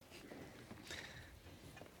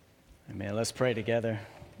Amen. Let's pray together.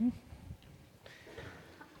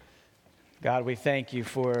 God, we thank you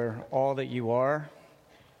for all that you are.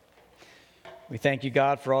 We thank you,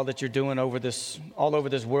 God, for all that you're doing all over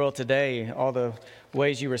this world today, all the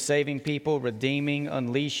ways you are saving people, redeeming,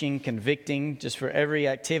 unleashing, convicting, just for every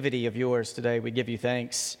activity of yours today. We give you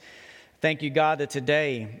thanks. Thank you, God, that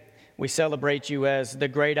today we celebrate you as the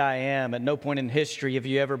great I am. At no point in history have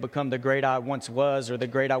you ever become the great I once was or the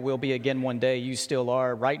great I will be again one day. You still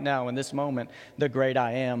are right now in this moment the great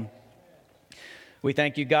I am. We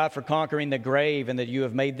thank you, God, for conquering the grave and that you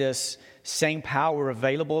have made this same power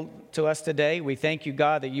available to us today. We thank you,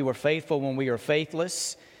 God, that you are faithful when we are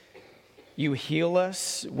faithless. You heal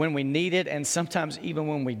us when we need it and sometimes even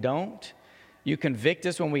when we don't. You convict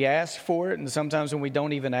us when we ask for it and sometimes when we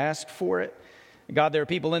don't even ask for it. God, there are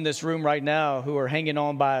people in this room right now who are hanging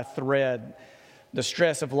on by a thread. The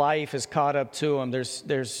stress of life has caught up to them.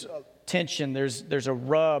 There's tension, there's a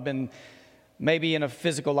rub, and maybe in a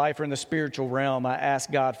physical life or in the spiritual realm. I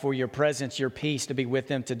ask God for your presence, your peace to be with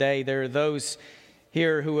them today. There are those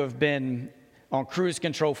here who have been on cruise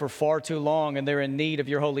control for far too long, and they're in need of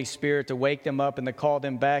your Holy Spirit to wake them up and to call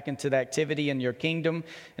them back into the activity in your kingdom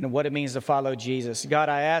and what it means to follow Jesus. God,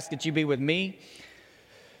 I ask that you be with me.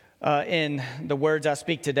 In the words I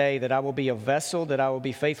speak today, that I will be a vessel, that I will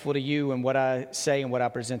be faithful to you in what I say and what I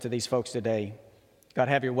present to these folks today. God,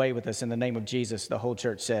 have your way with us in the name of Jesus, the whole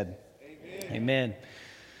church said. Amen.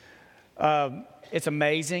 It's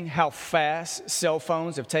amazing how fast cell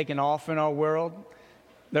phones have taken off in our world.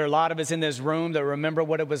 There are a lot of us in this room that remember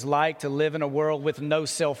what it was like to live in a world with no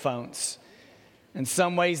cell phones. In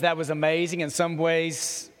some ways that was amazing. In some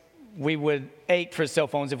ways we would ache for cell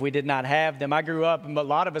phones if we did not have them. I grew up, and a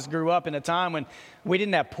lot of us grew up in a time when we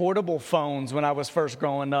didn't have portable phones when I was first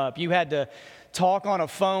growing up. You had to talk on a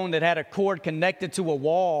phone that had a cord connected to a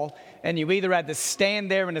wall, and you either had to stand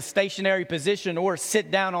there in a stationary position or sit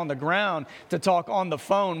down on the ground to talk on the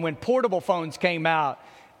phone. When portable phones came out,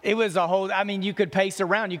 it was you could pace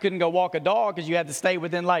around. You couldn't go walk a dog because you had to stay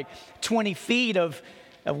within like 20 feet of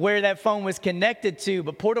where that phone was connected to.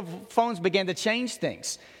 But portable phones began to change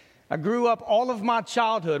things. I grew up all of my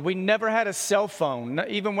childhood. We never had a cell phone.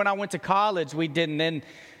 Even when I went to college, we didn't. And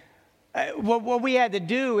what we had to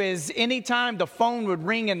do is anytime the phone would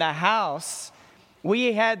ring in the house,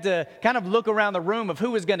 we had to kind of look around the room of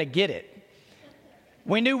who was going to get it.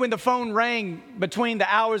 We knew when the phone rang between the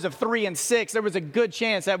hours of 3 and 6, there was a good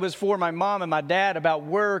chance that was for my mom and my dad about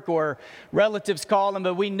work or relatives calling.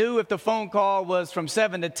 But we knew if the phone call was from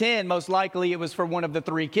 7 to 10, most likely it was for one of the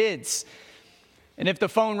 3 kids. And if the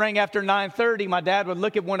phone rang after 9:30, my dad would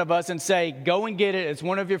look at one of us and say, go and get it. It's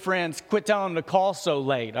one of your friends. Quit telling them to call so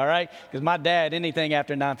late, all right? Because my dad, anything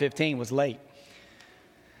after 9:15 was late.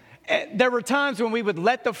 There were times when we would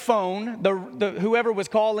let the phone, whoever was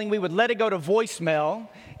calling, we would let it go to voicemail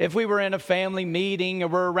if we were in a family meeting or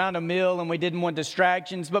we're around a meal and we didn't want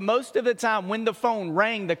distractions. But most of the time when the phone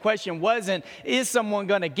rang, the question wasn't, is someone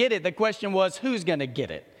going to get it? The question was, who's going to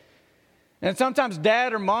get it? And sometimes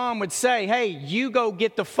dad or mom would say, hey, you go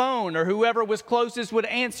get the phone, or whoever was closest would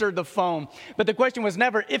answer the phone. But the question was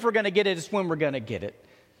never if we're going to get it, it's when we're going to get it.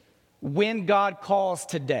 When God calls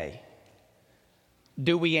today,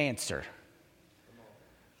 do we answer?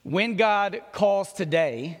 When God calls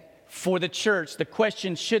today for the church, the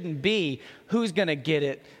question shouldn't be who's going to get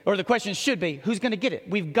it, or the question should be who's going to get it.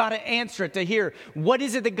 We've got to answer it to hear what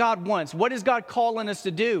is it that God wants? What is God calling us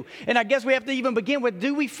to do? And I guess we have to even begin with,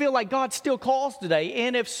 do we feel like God still calls today?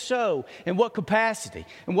 And if so, in what capacity?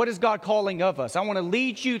 And what is God calling of us? I want to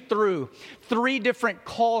lead you through 3 different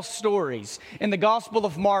call stories in the Gospel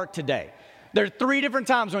of Mark today. There are 3 different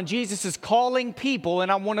times when Jesus is calling people,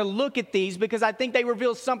 and I want to look at these because I think they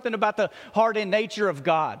reveal something about the heart and nature of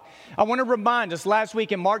God. I want to remind us, last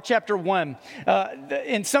week in Mark chapter 1,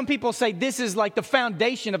 and some people say this is like the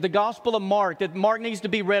foundation of the Gospel of Mark, that Mark needs to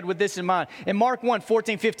be read with this in mind. In Mark 1,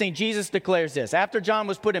 14, 15, Jesus declares this. After John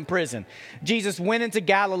was put in prison, Jesus went into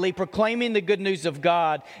Galilee proclaiming the good news of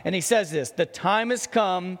God, and he says this, the time has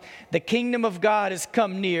come, the kingdom of God has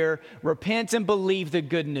come near, repent and believe the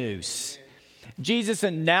good news. Jesus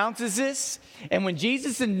announces this, and when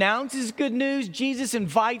Jesus announces good news, Jesus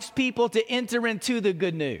invites people to enter into the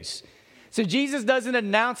good news. So Jesus doesn't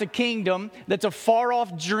announce a kingdom that's a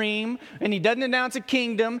far-off dream, and he doesn't announce a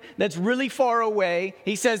kingdom that's really far away.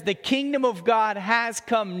 He says the kingdom of God has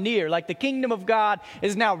come near, like the kingdom of God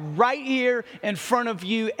is now right here in front of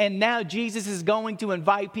you, and now Jesus is going to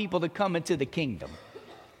invite people to come into the kingdom.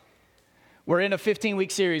 We're in a 15-week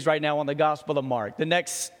series right now on the Gospel of Mark. The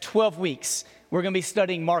next 12 weeks, We're going to be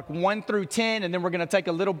studying Mark 1 through 10, and then we're going to take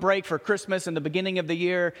a little break for Christmas and the beginning of the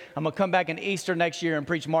year. I'm going to come back in Easter next year and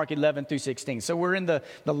preach Mark 11 through 16. So we're in the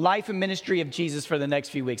life and ministry of Jesus for the next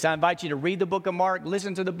few weeks. I invite you to read the book of Mark,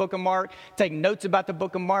 listen to the book of Mark, take notes about the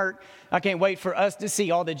book of Mark. I can't wait for us to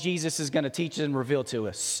see all that Jesus is going to teach and reveal to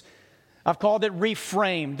us. I've called it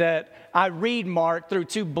Reframed, that I read Mark through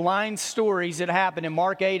two blind stories that happen in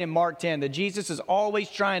Mark 8 and Mark 10, that Jesus is always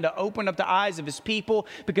trying to open up the eyes of his people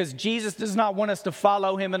because Jesus does not want us to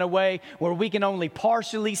follow him in a way where we can only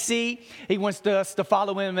partially see. He wants us to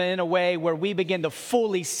follow him in a way where we begin to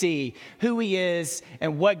fully see who he is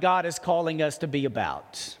and what God is calling us to be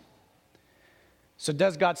about. So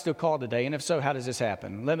does God still call today? And if so, how does this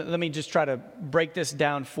happen? Let me just try to break this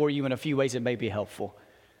down for you in a few ways that may be helpful.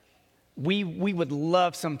 We would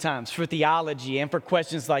love sometimes for theology and for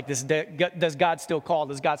questions like this, does God still call?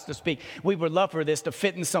 Does God still speak? We would love for this to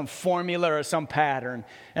fit in some formula or some pattern.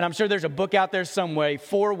 And I'm sure there's a book out there some way,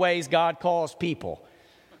 4 ways God calls people.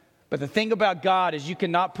 But the thing about God is you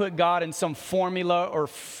cannot put God in some formula or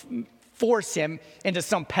force him into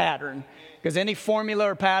some pattern. Because any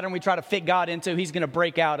formula or pattern we try to fit God into, he's going to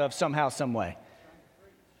break out of somehow, some way.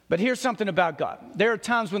 But here's something about God. There are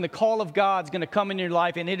times when the call of God is going to come in your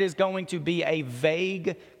life, and it is going to be a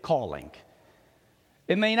vague calling.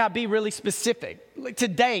 It may not be really specific. Like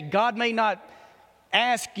today, God may not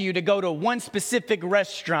ask you to go to one specific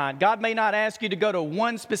restaurant. God may not ask you to go to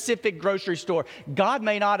one specific grocery store. God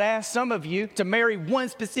may not ask some of you to marry one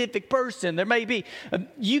specific person. There may be,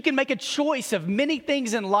 you can make a choice of many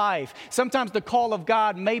things in life. Sometimes the call of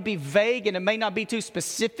God may be vague and it may not be too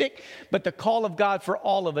specific, but the call of God for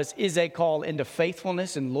all of us is a call into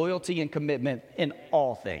faithfulness and loyalty and commitment in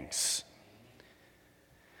all things.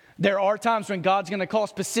 There are times when God's going to call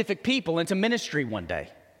specific people into ministry one day.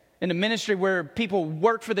 In a ministry where people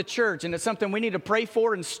work for the church, and it's something we need to pray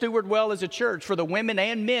for and steward well as a church for the women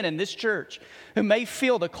and men in this church who may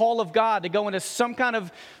feel the call of God to go into some kind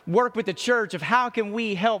of work with the church of how can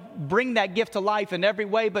we help bring that gift to life in every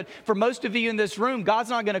way. But for most of you in this room,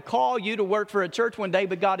 God's not going to call you to work for a church one day,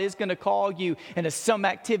 but God is going to call you into some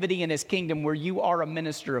activity in his kingdom where you are a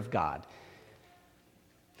minister of God.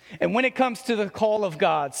 And when it comes to the call of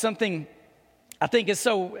God, something I think is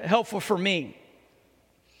so helpful for me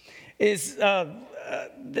is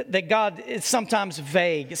that God is sometimes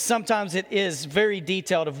vague. Sometimes it is very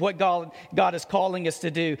detailed of what God is calling us to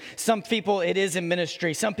do. Some people, it is in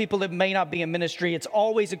ministry. Some people, it may not be in ministry. It's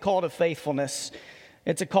always a call to faithfulness.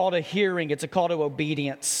 It's a call to hearing. It's a call to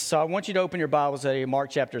obedience. So I want you to open your Bibles to Mark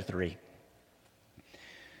chapter 3.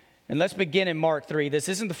 And let's begin in Mark 3. This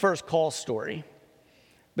isn't the first call story.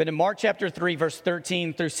 But in Mark chapter 3, verse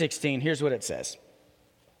 13 through 16, here's what it says.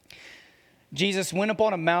 Jesus went up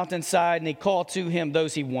on a mountainside, and he called to him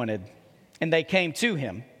those he wanted, and they came to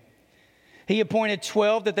him. He appointed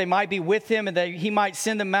 12 that they might be with him, and that he might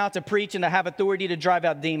send them out to preach and to have authority to drive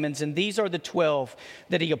out demons. And these are the 12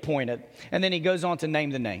 that he appointed. And then he goes on to name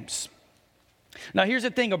the names. Now, here's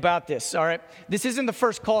the thing about this, all right? This isn't the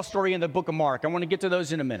first call story in the book of Mark. I want to get to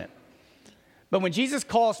those in a minute. But when Jesus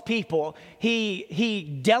calls people,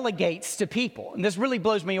 he delegates to people. And this really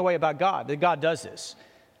blows me away about God, that God does this.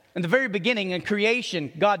 In the very beginning, in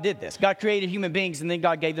creation, God did this. God created human beings, and then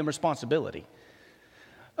God gave them responsibility.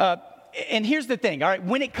 And here's the thing, all right?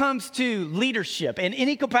 When it comes to leadership in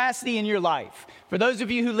any capacity in your life, for those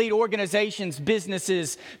of you who lead organizations,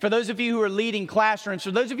 businesses, for those of you who are leading classrooms,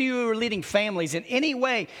 for those of you who are leading families, in any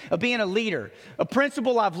way of being a leader, a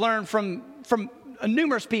principle I've learned from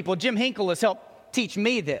numerous people, Jim Hinkle has helped teach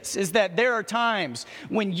me this, is that there are times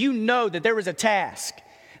when you know that there is a task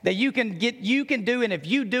that you can do, and if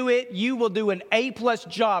you do it, you will do an A+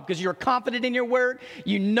 job because you're confident in your work.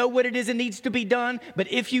 You know what it is that needs to be done.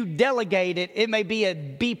 But if you delegate it, it may be a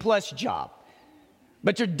B+ job.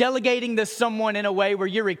 But you're delegating to someone in a way where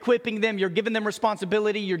you're equipping them, you're giving them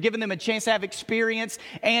responsibility, you're giving them a chance to have experience,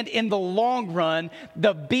 and in the long run,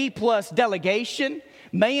 the B+ delegation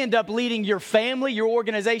may end up leading your family, your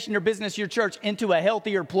organization, your business, your church into a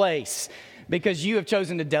healthier place because you have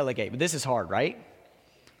chosen to delegate. But this is hard, right?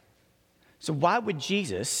 So why would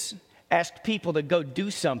Jesus ask people to go do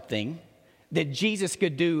something that Jesus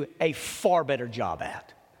could do a far better job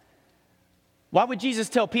at? Why would Jesus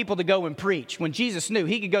tell people to go and preach when Jesus knew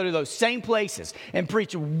he could go to those same places and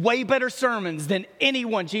preach way better sermons than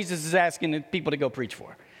anyone Jesus is asking people to go preach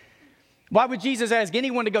for? Why would Jesus ask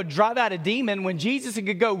anyone to go drive out a demon when Jesus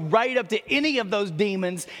could go right up to any of those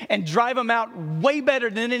demons and drive them out way better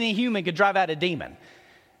than any human could drive out a demon?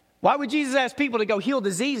 Why would Jesus ask people to go heal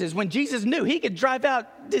diseases when Jesus knew he could drive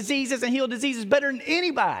out diseases and heal diseases better than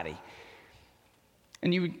anybody?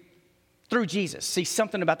 And you, through Jesus, see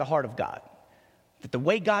something about the heart of God. that the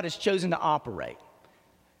way God has chosen to operate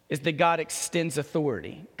is that God extends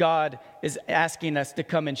authority. God is asking us to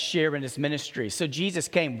come and share in his ministry. So Jesus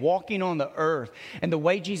came walking on the earth, and the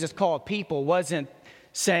way Jesus called people wasn't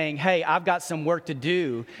saying, hey, I've got some work to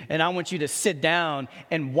do, and I want you to sit down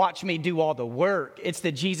and watch me do all the work. It's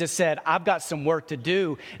that Jesus said, I've got some work to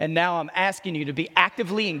do, and now I'm asking you to be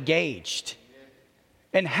actively engaged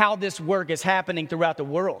in how this work is happening throughout the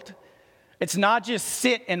world. It's not just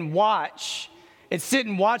sit and watch. It's sit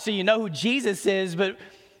and watch so you know who Jesus is, but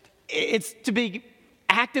it's to be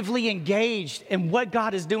actively engaged in what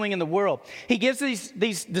God is doing in the world. He gives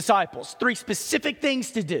these disciples 3 specific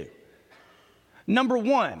things to do. Number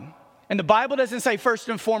 1, and the Bible doesn't say first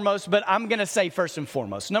and foremost, but I'm going to say first and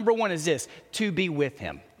foremost. Number 1 is this: to be with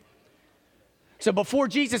him. So before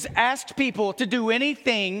Jesus asked people to do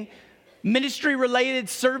anything ministry related,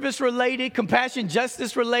 service related, compassion,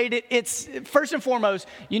 justice related, it's first and foremost,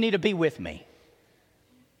 you need to be with me.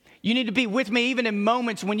 You need to be with me even in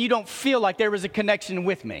moments when you don't feel like there is a connection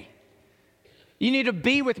with me. You need to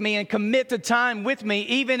be with me and commit to time with me,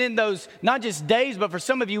 even in those, not just days, but for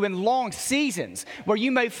some of you in long seasons where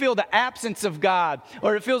you may feel the absence of God,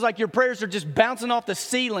 or it feels like your prayers are just bouncing off the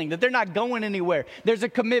ceiling, that they're not going anywhere. There's a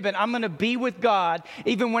commitment. I'm going to be with God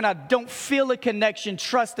even when I don't feel a connection,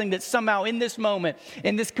 trusting that somehow in this moment,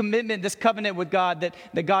 in this commitment, this covenant with God,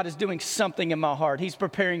 that God is doing something in my heart. He's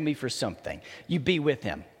preparing me for something. You be with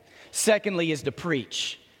him. Secondly is to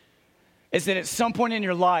preach. Is that at some point in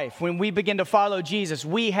your life, when we begin to follow Jesus,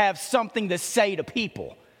 we have something to say to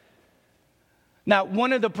people. Now,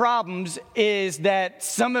 one of the problems is that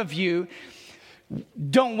some of you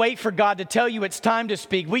don't wait for God to tell you it's time to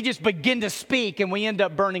speak. We just begin to speak and we end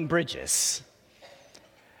up burning bridges.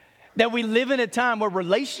 That we live in a time where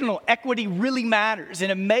relational equity really matters, and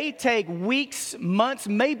it may take weeks, months,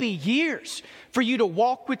 maybe years for you to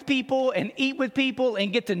walk with people and eat with people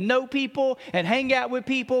and get to know people and hang out with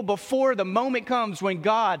people before the moment comes when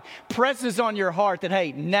God presses on your heart that,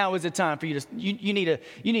 hey, now is the time for you to, you need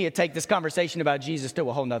to take this conversation about Jesus to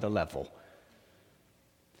a whole nother level.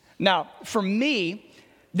 Now, for me,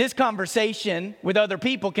 this conversation with other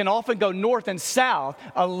people can often go north and south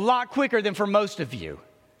a lot quicker than for most of you.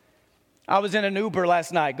 I was in an Uber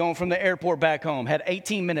last night going from the airport back home, had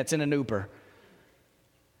 18 minutes in an Uber.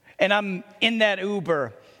 And I'm in that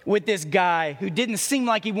Uber with this guy who didn't seem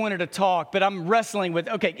like he wanted to talk, but I'm wrestling with,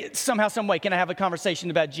 okay, somehow, some way, can I have a conversation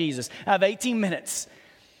about Jesus? I have 18 minutes.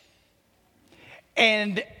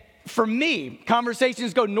 And for me,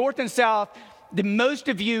 conversations go north and south than most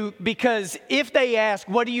of you, because if they ask,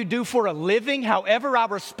 what do you do for a living? However I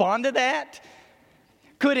respond to that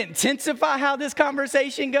could intensify how this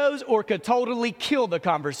conversation goes or could totally kill the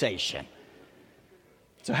conversation.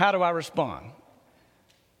 So how do I respond?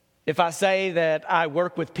 If I say that I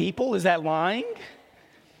work with people, is that lying?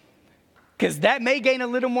 Because that may gain a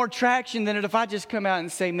little more traction than if I just come out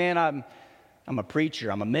and say, man, I'm a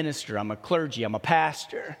preacher, I'm a minister, I'm a clergy, I'm a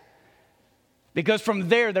pastor. Because from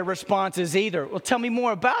there, the response is either, well, tell me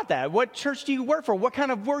more about that. What church do you work for? What kind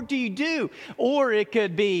of work do you do? Or it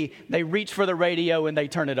could be, they reach for the radio and they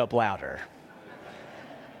turn it up louder.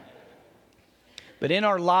 But in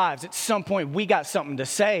our lives, at some point, we got something to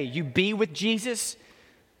say. You be with Jesus.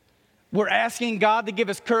 We're asking God to give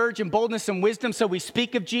us courage and boldness and wisdom, so we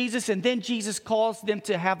speak of Jesus, and then Jesus calls them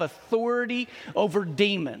to have authority over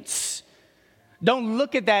demons. Don't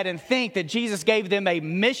look at that and think that Jesus gave them a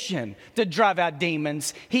mission to drive out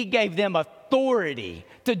demons. He gave them authority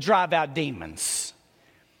to drive out demons.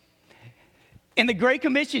 In the Great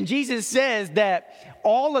Commission, Jesus says that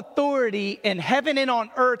all authority in heaven and on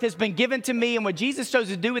earth has been given to me, and what Jesus chose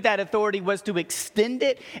to do with that authority was to extend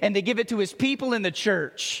it and to give it to his people in the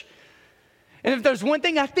church. And if there's one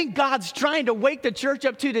thing I think God's trying to wake the church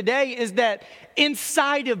up to today, is that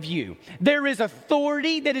inside of you, there is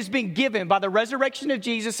authority that has been given by the resurrection of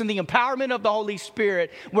Jesus and the empowerment of the Holy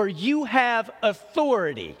Spirit, where you have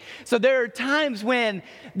authority. So there are times when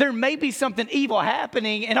there may be something evil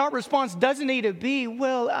happening, and our response doesn't need to be,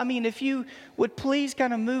 well, I mean, if you would please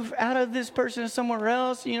kind of move out of this person somewhere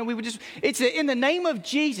else, we would just, it's in the name of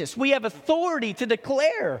Jesus. We have authority to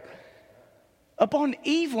declare upon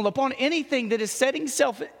evil, upon anything that is setting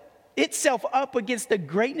itself up against the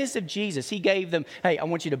greatness of Jesus. He gave them, hey, I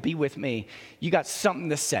want you to be with me. You got something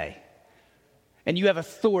to say. And you have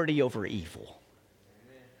authority over evil.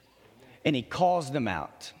 And he calls them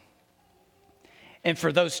out. And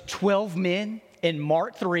for those 12 men in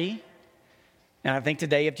Mark 3, and I think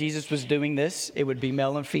today if Jesus was doing this, it would be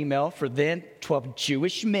male and female. For then, 12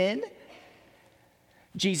 Jewish men,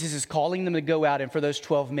 Jesus is calling them to go out, and for those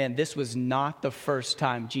 12 men, this was not the first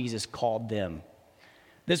time Jesus called them.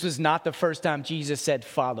 this was not the first time Jesus said,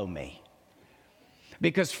 follow me.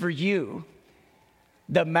 Because for you,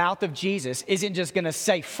 the mouth of Jesus isn't just going to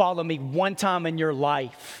say, follow me one time in your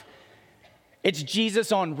life. It's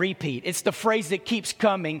Jesus on repeat. It's the phrase that keeps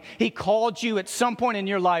coming. He called you at some point in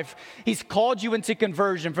your life. He's called you into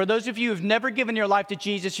conversion. For those of you who've never given your life to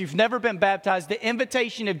Jesus, you've never been baptized, the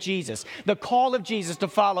invitation of Jesus, the call of Jesus to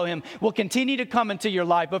follow him will continue to come into your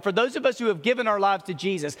life. But for those of us who have given our lives to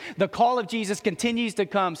Jesus, the call of Jesus continues to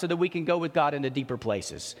come so that we can go with God into deeper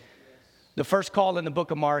places. The first call in the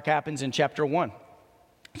book of Mark happens in chapter 1.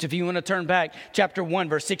 So if you want to turn back, chapter 1,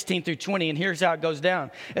 verse 16 through 20, and here's how it goes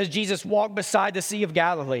down. As Jesus walked beside the Sea of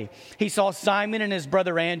Galilee, he saw Simon and his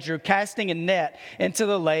brother Andrew casting a net into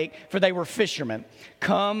the lake, for they were fishermen.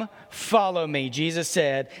 Come, follow me, Jesus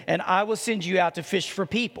said, and I will send you out to fish for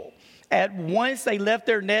people. At once they left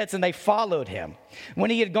their nets and they followed him.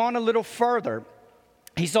 When he had gone a little further,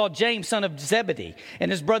 he saw James, son of Zebedee,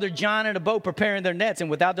 and his brother John in a boat preparing their nets. And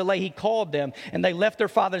without delay, he called them. And they left their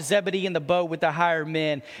father Zebedee in the boat with the hired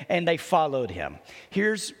men, and they followed him.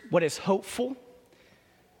 Here's what is hopeful.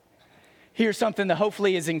 Here's something that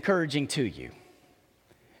hopefully is encouraging to you.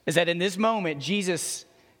 Is that in this moment, Jesus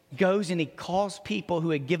goes and he calls people who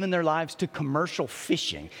had given their lives to commercial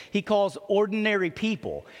fishing. He calls ordinary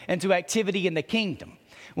people into activity in the kingdom.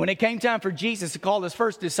 When it came time for Jesus to call his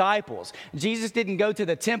first disciples, Jesus didn't go to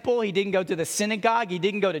the temple, he didn't go to the synagogue, he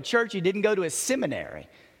didn't go to church, he didn't go to a seminary.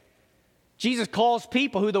 Jesus calls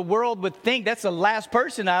people who the world would think that's the last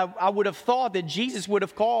person I would have thought that Jesus would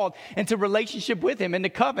have called into relationship with him, into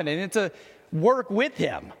covenant, into work with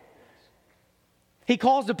him. He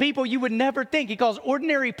calls the people you would never think. He calls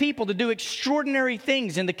ordinary people to do extraordinary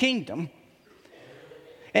things in the kingdom.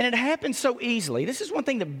 And it happens so easily. This is one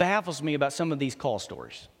thing that baffles me about some of these call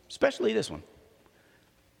stories, especially this one.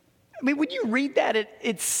 I mean, when you read that,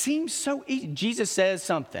 it seems so easy. Jesus says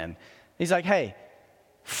something. He's like, hey,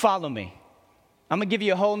 follow me. I'm going to give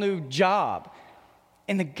you a whole new job.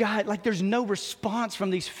 And the guy, like, there's no response from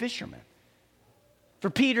these fishermen. For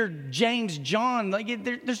Peter, James, John, like,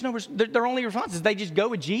 there's no, their only response is they just go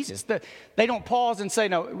with Jesus. They don't pause and say,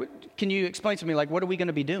 no, can you explain to me, like, what are we going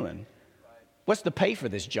to be doing? What's the pay for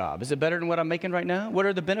this job? Is it better than what I'm making right now? What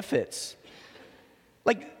are the benefits?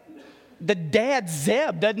 Like, the dad,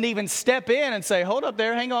 Zeb, doesn't even step in and say, hold up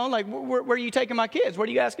there, hang on. Like, where are you taking my kids? What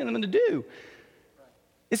are you asking them to do?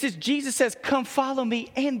 It says, Jesus says, come follow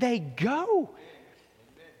me, and they go.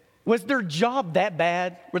 Was their job that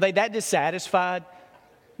bad? Were they that dissatisfied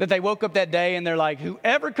that they woke up that day and they're like,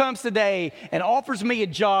 whoever comes today and offers me a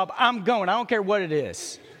job, I'm going. I don't care what it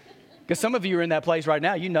is. Because some of you are in that place right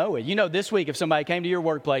now. You know it. You know this week if somebody came to your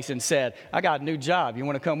workplace and said, I got a new job. You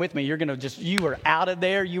want to come with me? You're going to you are out of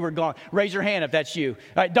there. You were gone. Raise your hand if that's you.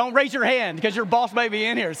 All right, don't raise your hand because your boss may be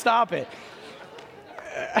in here. Stop it.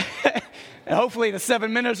 And hopefully the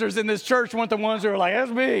 7 ministers in this church weren't the ones who are like,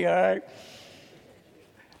 that's me, all right?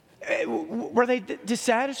 Were they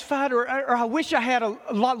dissatisfied? Or I wish I had a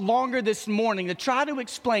lot longer this morning to try to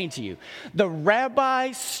explain to you the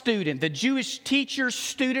rabbi-student, the Jewish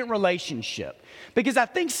teacher-student relationship. Because I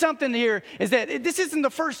think something here is that this isn't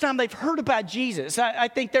the first time they've heard about Jesus. I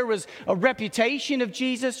think there was a reputation of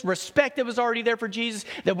Jesus, respect that was already there for Jesus,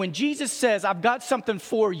 that when Jesus says, I've got something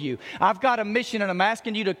for you, I've got a mission and I'm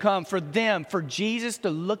asking you to come, for them, for Jesus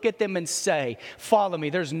to look at them and say, follow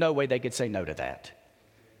me, there's no way they could say no to that.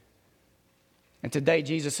 And today,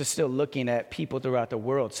 Jesus is still looking at people throughout the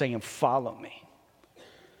world saying, follow me.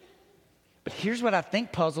 But here's what I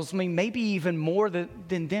think puzzles me, maybe even more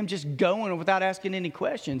than them just going without asking any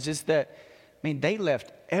questions, is that, they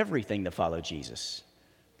left everything to follow Jesus.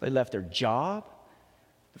 They left their job,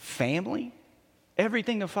 family,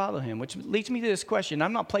 everything to follow him, which leads me to this question.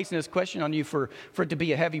 I'm not placing this question on you for it to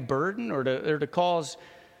be a heavy burden or to cause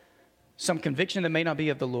some conviction that may not be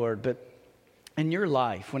of the Lord, but in your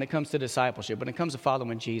life, when it comes to discipleship, when it comes to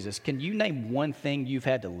following Jesus, can you name one thing you've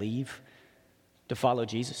had to leave to follow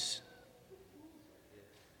Jesus?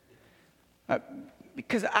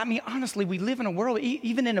 Because, honestly, we live in a world,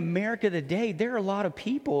 even in America today, there are a lot of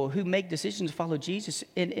people who make decisions to follow Jesus,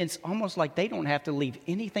 and it's almost like they don't have to leave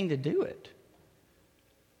anything to do it.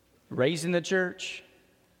 Raised in the church,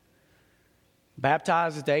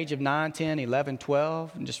 baptized at the age of 9, 10, 11,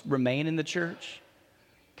 12, and just remain in the church.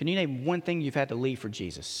 Can you name one thing you've had to leave for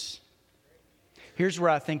Jesus? Here's where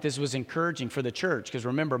I think this was encouraging for the church, because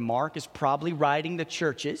remember, Mark is probably writing the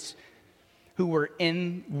churches who were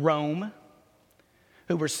in Rome,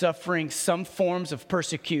 who were suffering some forms of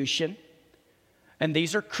persecution. And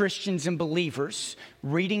these are Christians and believers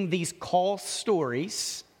reading these call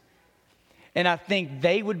stories. And I think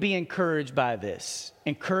they would be encouraged by this,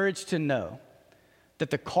 encouraged to know that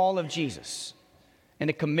the call of Jesus and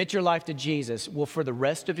to commit your life to Jesus will for the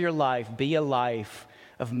rest of your life be a life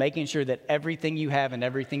of making sure that everything you have and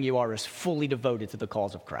everything you are is fully devoted to the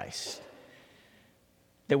cause of Christ.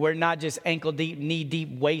 That we're not just ankle deep, knee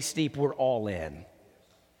deep, waist deep, we're all in.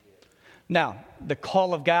 Now, the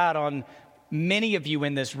call of God on many of you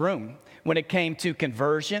in this room, when it came to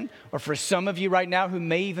conversion, or for some of you right now who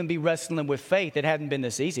may even be wrestling with faith, it hadn't been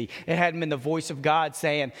this easy. It hadn't been the voice of God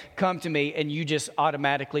saying, come to me, and you just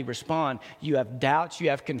automatically respond. You have doubts,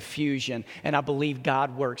 you have confusion, and I believe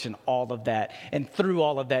God works in all of that. And through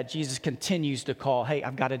all of that, Jesus continues to call, hey,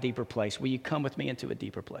 I've got a deeper place. Will you come with me into a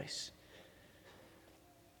deeper place?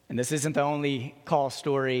 And this isn't the only call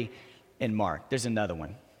story in Mark. There's another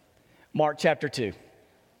one. Mark chapter 2,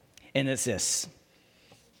 and it's this.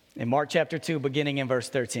 In Mark chapter 2, beginning in verse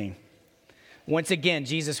 13. Once again,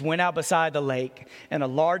 Jesus went out beside the lake, and a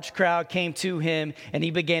large crowd came to him, and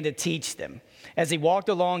he began to teach them. As he walked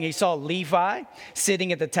along, he saw Levi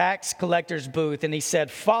sitting at the tax collector's booth, and he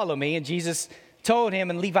said, follow me. And Jesus told him,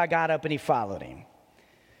 and Levi got up and he followed him.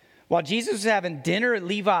 While Jesus was having dinner at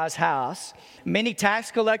Levi's house, many tax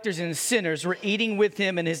collectors and sinners were eating with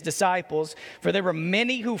him and his disciples, for there were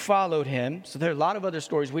many who followed him. So there are a lot of other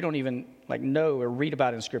stories we don't even know or read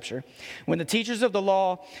about in Scripture. When the teachers of the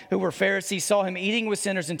law, who were Pharisees, saw him eating with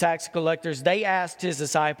sinners and tax collectors, they asked his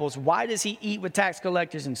disciples, why does he eat with tax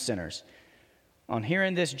collectors and sinners? On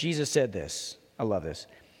hearing this, Jesus said this. I love this.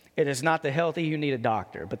 It is not the healthy who need a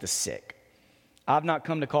doctor, but the sick. I've not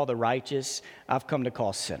come to call the righteous, I've come to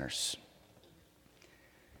call sinners.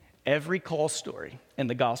 Every call story in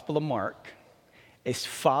the Gospel of Mark is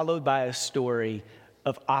followed by a story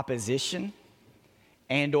of opposition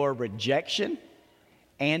and or rejection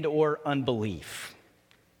and or unbelief.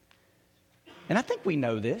 And I think we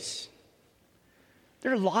know this.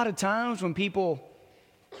 There are a lot of times when people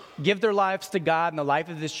give their lives to God in the life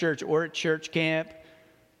of this church or at church camp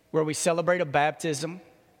where we celebrate a baptism.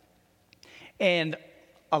 And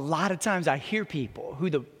a lot of times I hear people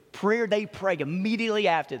who the prayer they pray immediately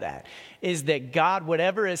after that is that God,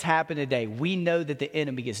 whatever has happened today, we know that the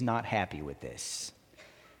enemy is not happy with this.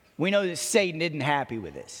 We know that Satan isn't happy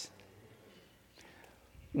with this.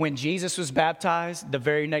 When Jesus was baptized, the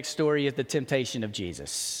very next story is the temptation of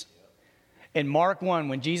Jesus. In Mark 1,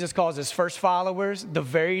 when Jesus calls his first followers, the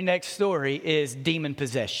very next story is demon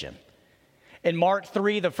possession. In Mark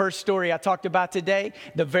 3, the first story I talked about today,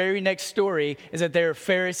 the very next story is that there are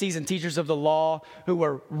Pharisees and teachers of the law who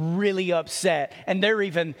are really upset. And they're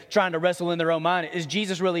even trying to wrestle in their own mind, is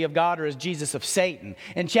Jesus really of God or is Jesus of Satan?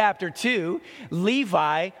 In chapter 2,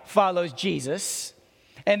 Levi follows Jesus.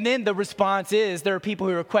 And then the response is there are people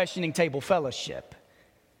who are questioning table fellowship.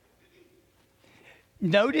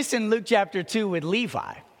 Notice in Luke chapter 2 with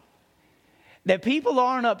Levi that people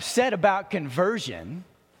aren't upset about conversion.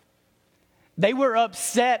 They were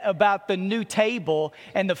upset about the new table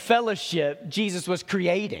and the fellowship Jesus was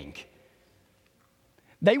creating.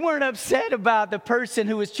 They weren't upset about the person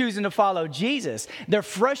who was choosing to follow Jesus. They're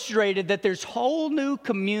frustrated that there's whole new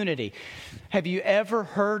community. Have you ever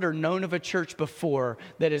heard or known of a church before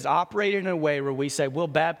that is operated in a way where we say, we'll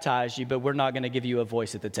baptize you, but we're not going to give you a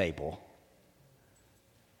voice at the table?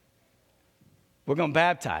 We're going to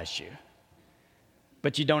baptize you,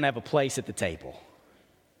 but you don't have a place at the table.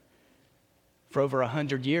 For over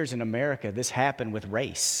 100 years in America, this happened with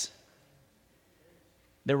race.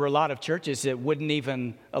 There were a lot of churches that wouldn't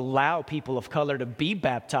even allow people of color to be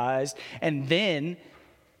baptized, and then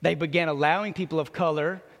they began allowing people of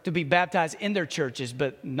color to be baptized in their churches,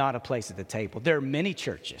 but not a place at the table. There are many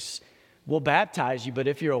churches. We'll baptize you, but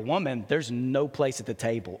if you're a woman, there's no place at the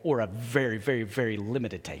table or a very, very, very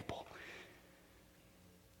limited table.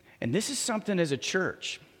 And this is something as a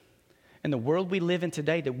church in the world we live in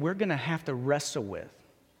today that we're going to have to wrestle with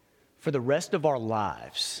for the rest of our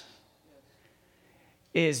lives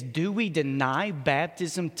is, do we deny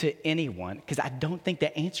baptism to anyone? Because I don't think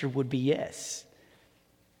the answer would be yes.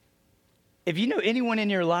 If you know anyone in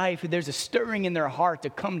your life who there's a stirring in their heart to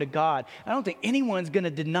come to God, I don't think anyone's going to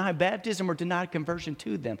deny baptism or deny conversion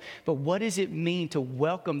to them. But what does it mean to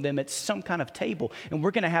welcome them at some kind of table? And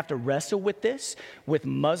we're going to have to wrestle with this with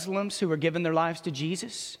Muslims who are giving their lives to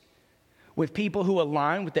Jesus, with people who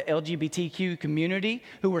align with the LGBTQ community,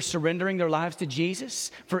 who are surrendering their lives to Jesus,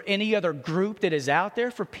 for any other group that is out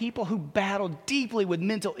there, for people who battle deeply with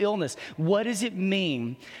mental illness. What does it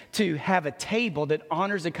mean to have a table that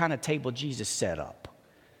honors the kind of table Jesus set up?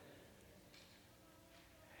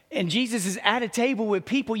 And Jesus is at a table with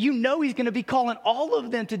people. You know he's going to be calling all of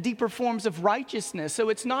them to deeper forms of righteousness. So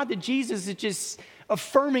it's not that Jesus is just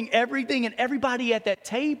affirming everything and everybody at that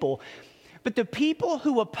table. But the people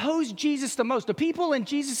who opposed Jesus the most, the people in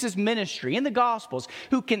Jesus' ministry, in the Gospels,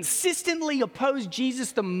 who consistently opposed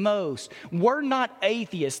Jesus the most, were not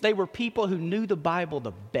atheists. They were people who knew the Bible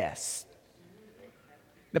the best.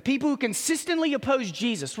 The people who consistently opposed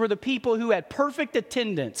Jesus were the people who had perfect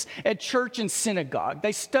attendance at church and synagogue.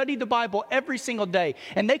 They studied the Bible every single day,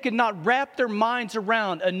 and they could not wrap their minds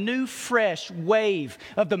around a new, fresh wave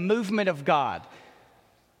of the movement of God.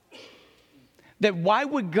 That why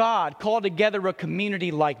would God call together a community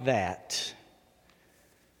like that?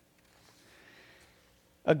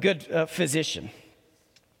 A good physician,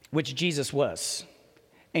 which Jesus was,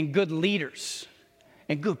 and good leaders,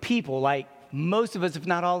 and good people like most of us, if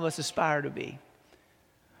not all of us, aspire to be,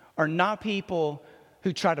 are not people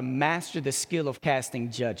who try to master the skill of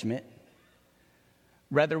casting judgment.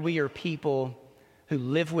 Rather, we are people who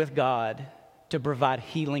live with God to provide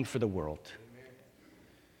healing for the world.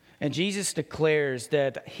 And Jesus declares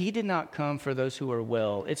that he did not come for those who are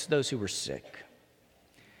well, it's those who are sick.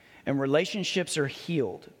 And relationships are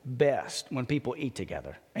healed best when people eat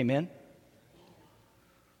together. Amen?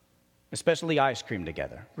 Especially ice cream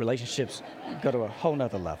together. Relationships go to a whole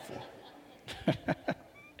nother level.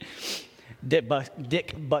 Dick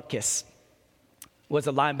Butkus was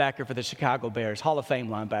a linebacker for the Chicago Bears, Hall of Fame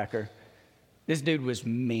linebacker. This dude was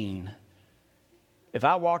mean. If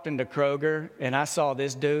I walked into Kroger and I saw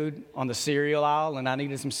this dude on the cereal aisle and I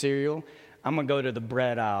needed some cereal, I'm going to go to the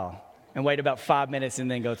bread aisle and wait about 5 minutes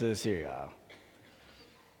and then go to the cereal aisle.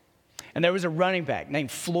 And there was a running back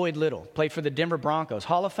named Floyd Little, played for the Denver Broncos,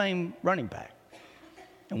 Hall of Fame running back.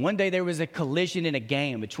 And one day there was a collision in a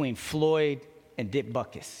game between Floyd and Dick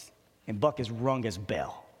Butkus, and Butkus rung his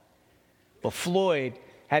bell. Well, Floyd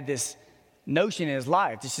had this notion in his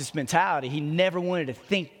life, this mentality, he never wanted to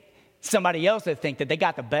think somebody else would think that they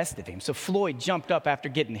got the best of him. So Floyd jumped up after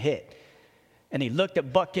getting hit, and he looked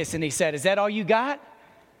at Butkus and he said, "Is that all you got?"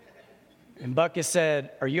 And Butkus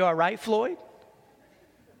said, "Are you all right, Floyd?"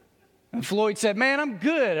 And Floyd said, "Man, I'm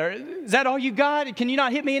good. Is that all you got? Can you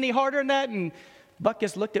not hit me any harder than that?" And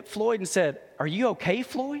Butkus looked at Floyd and said, "Are you okay,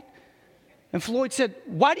 Floyd?" And Floyd said,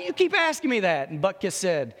 "Why do you keep asking me that?" And Butkus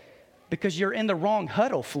said, "Because you're in the wrong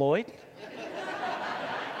huddle, Floyd."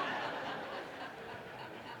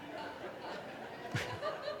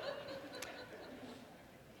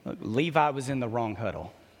 Look, Levi was in the wrong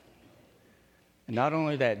huddle. And not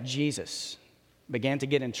only that, Jesus began to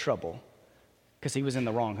get in trouble because he was in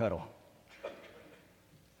the wrong huddle.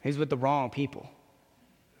 He's with the wrong people.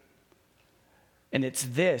 And it's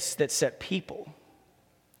this that set people,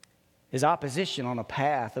 his opposition, on a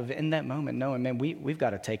path of, in that moment, knowing, man, we've got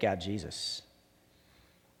to take out Jesus.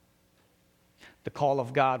 The call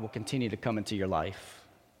of God will continue to come into your life.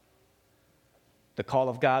 The call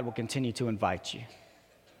of God will continue to invite you.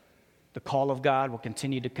 The call of God will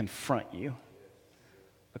continue to confront you.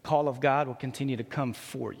 The call of God will continue to come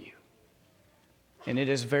for you. And it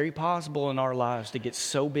is very possible in our lives to get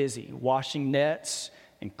so busy washing nets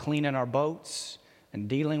and cleaning our boats and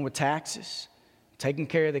dealing with taxes, taking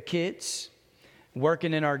care of the kids,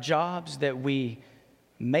 working in our jobs that we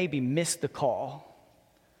maybe miss the call,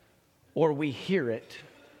 or we hear it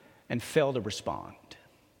and fail to respond.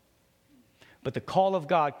 But the call of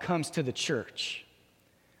God comes to the church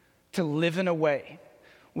to live in a way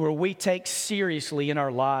where we take seriously in our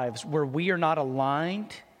lives, where we are not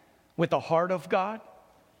aligned with the heart of God,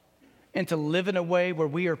 and to live in a way where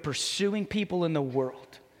we are pursuing people in the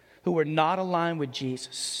world who are not aligned with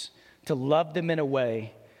Jesus, to love them in a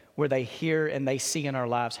way where they hear and they see in our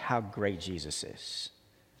lives how great Jesus is.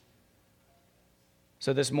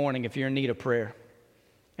 So this morning, if you're in need of prayer,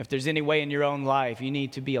 if there's any way in your own life you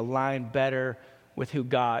need to be aligned better with who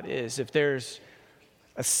God is, if there's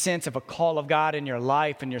a sense of a call of God in your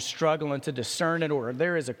life and you're struggling to discern it, or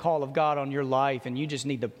there is a call of God on your life and you just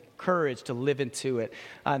need the courage to live into it,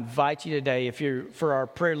 I invite you today, for our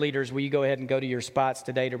prayer leaders, will you go ahead and go to your spots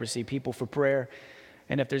today to receive people for prayer?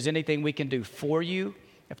 And if there's anything we can do for you,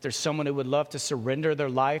 if there's someone who would love to surrender their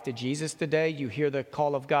life to Jesus today, you hear the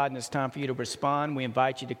call of God and it's time for you to respond, we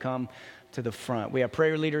invite you to come to the front. We have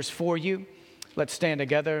prayer leaders for you. Let's stand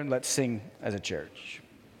together and let's sing as a church.